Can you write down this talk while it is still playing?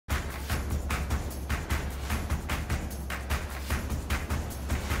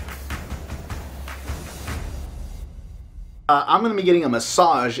I'm going to be getting a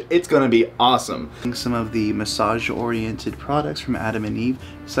massage. It's going to be awesome. Some of the massage-oriented products from Adam and Eve,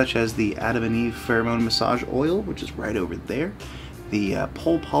 such as the Adam and Eve Pheromone Massage Oil, which is right over there. The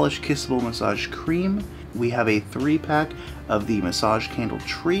Pole Polish Kissable Massage Cream. We have a 3-pack of the Massage Candle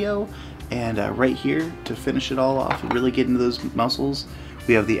Trio. And right here, to finish it all off and really get into those muscles,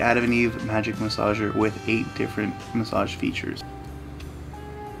 we have the Adam and Eve Magic Massager with 8 different massage features.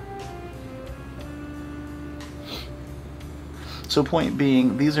 So point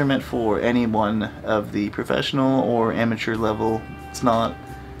being, these are meant for anyone of the professional or amateur level. It's not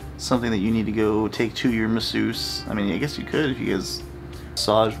something that you need to go take to your masseuse. I mean, I guess you could if you guys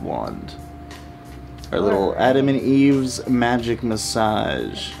massage wand. Our little Adam and Eve's magic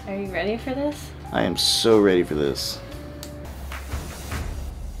massage. Are you ready for this? I am so ready for this.